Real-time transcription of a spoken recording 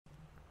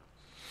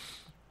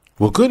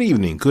Well, good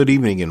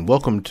evening, and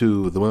welcome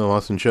to the William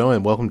Austin Show,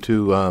 and welcome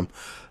to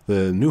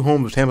the new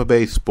home of Tampa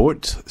Bay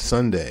Sports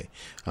Sunday.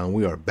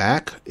 We are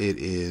back. It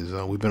is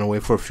we've been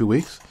away for a few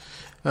weeks,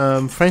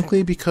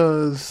 frankly,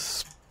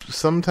 because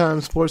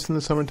sometimes sports in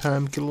the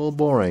summertime get a little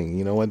boring.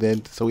 You know what?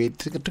 So we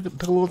took a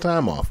little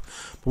time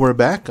off, but we're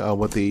back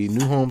with the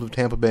new home of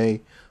Tampa Bay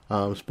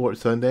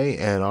Sports Sunday,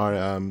 and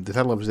our the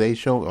title of today's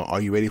show: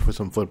 Are you ready for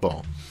some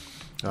football?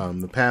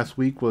 The past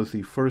week was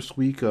the first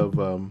week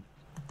of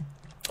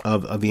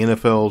the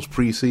NFL's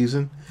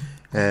preseason,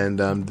 and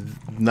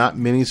not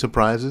many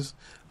surprises.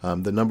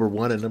 The number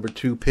one and number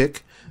two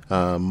pick,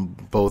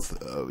 both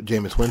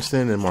Jameis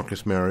Winston and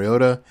Marcus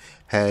Mariota,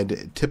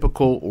 had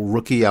typical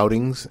rookie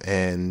outings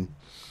and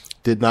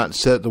did not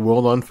set the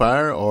world on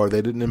fire, or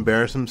they didn't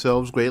embarrass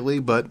themselves greatly,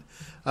 but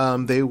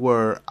they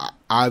were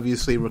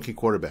obviously rookie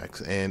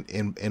quarterbacks. And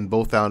in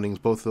both outings,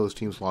 both of those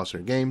teams lost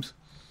their games.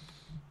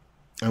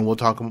 And we'll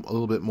talk a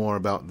little bit more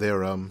about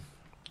their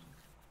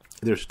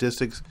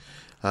statistics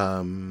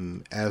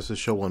as the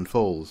show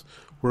unfolds.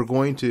 We're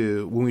going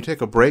to, when we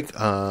take a break,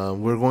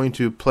 we're going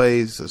to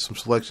play some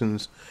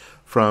selections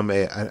from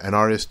an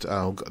artist,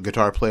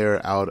 guitar player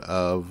out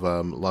of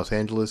Los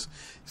Angeles.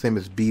 His name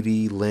is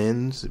B.D.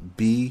 Lenz,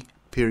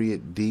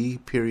 B.D.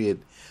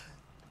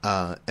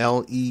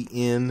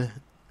 L-E-N-Z,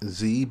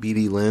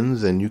 B.D.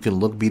 Lenz, and you can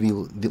look B.D.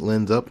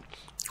 Lenz up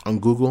on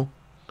Google.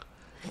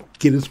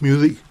 Get his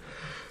music.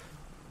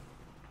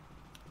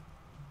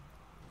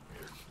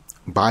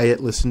 Buy it,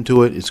 listen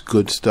to it. It's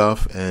good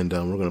stuff, and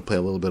we're going to play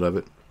a little bit of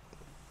it.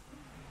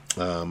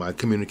 I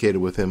communicated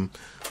with him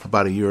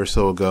about a year or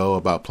so ago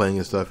about playing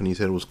his stuff, and he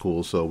said it was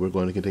cool, so we're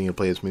going to continue to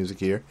play his music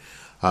here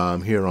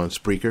on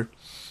Spreaker.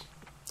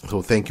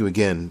 So thank you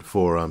again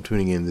for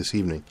tuning in this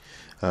evening.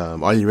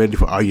 Are you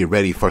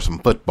ready for some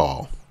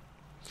football?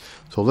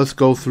 So let's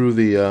go through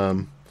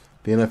the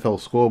NFL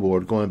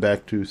scoreboard going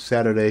back to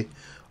Saturday,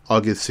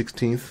 August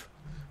 16th.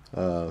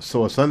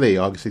 So on Sunday,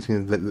 August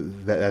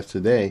 16th, that's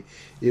today,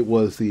 it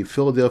was the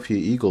Philadelphia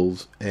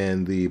Eagles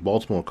and the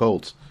Indianapolis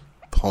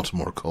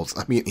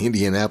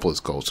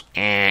Colts.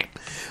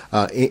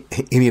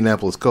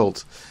 Indianapolis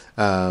Colts.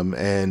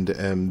 And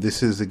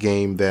this is the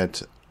game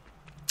that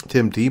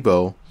Tim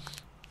Tebow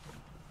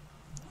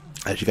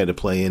actually got to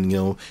play in. You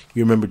know,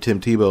 you remember Tim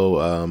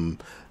Tebow,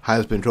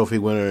 Heisman Trophy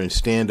winner and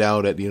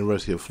standout at the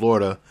University of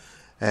Florida,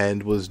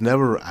 and was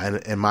never,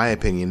 in my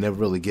opinion, never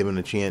really given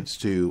a chance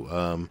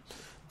to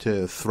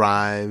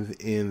thrive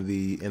in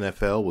the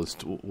NFL.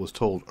 Was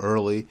told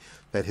early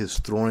that his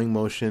throwing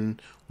motion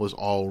was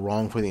all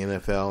wrong for the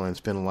NFL, and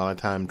spent a lot of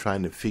time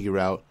trying to figure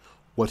out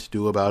what to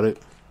do about it.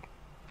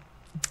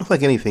 It's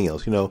like anything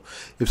else, you know,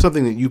 if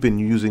something that you've been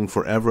using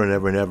forever and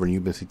ever and ever and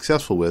you've been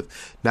successful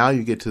with, now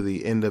you get to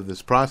the end of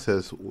this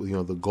process, you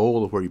know, the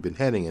goal of where you've been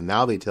heading, and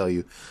now they tell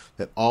you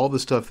that all the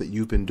stuff that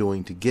you've been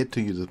doing to get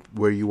to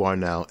where you are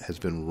now has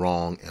been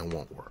wrong and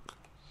won't work.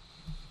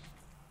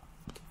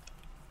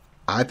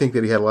 I think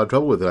that he had a lot of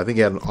trouble with it. I think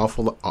he had an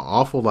awful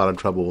lot of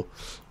trouble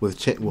with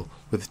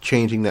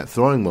changing that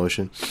throwing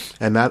motion,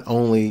 and not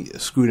only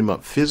screwed him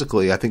up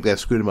physically, I think that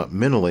screwed him up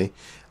mentally.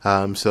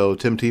 So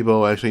Tim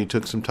Tebow actually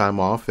took some time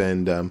off,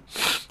 and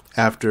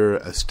after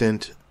a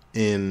stint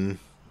in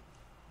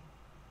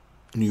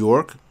New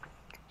York,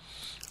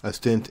 after a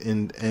stint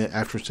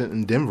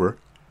in Denver,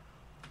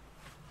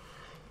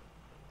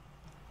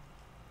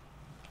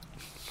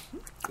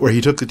 where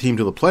he took the team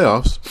to the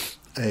playoffs.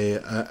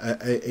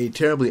 A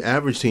terribly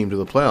average team to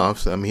the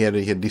playoffs. He had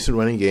a decent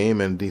running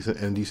game and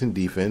decent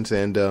defense,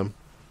 and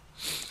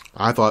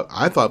I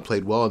thought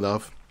played well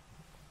enough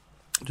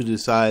to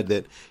decide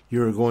that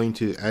you're going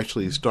to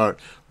actually start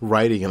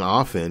writing an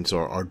offense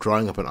or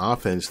drawing up an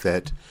offense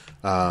that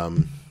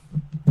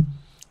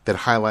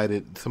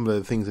highlighted some of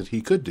the things that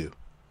he could do.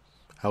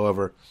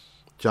 However,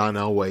 John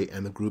Elway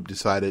and the group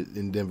decided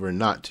in Denver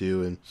not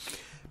to, and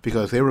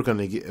because they were going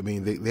to get,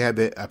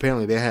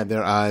 apparently they had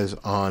their eyes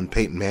on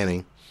Peyton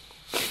Manning,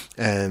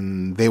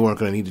 and they weren't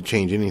going to need to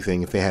change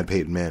anything if they had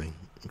Peyton Manning.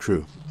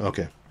 True.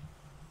 Okay.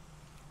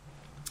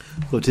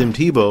 So Tim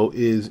Tebow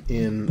is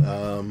in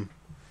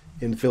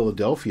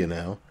Philadelphia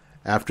now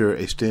after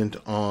a stint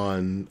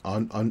on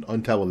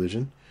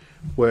television,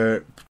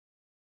 where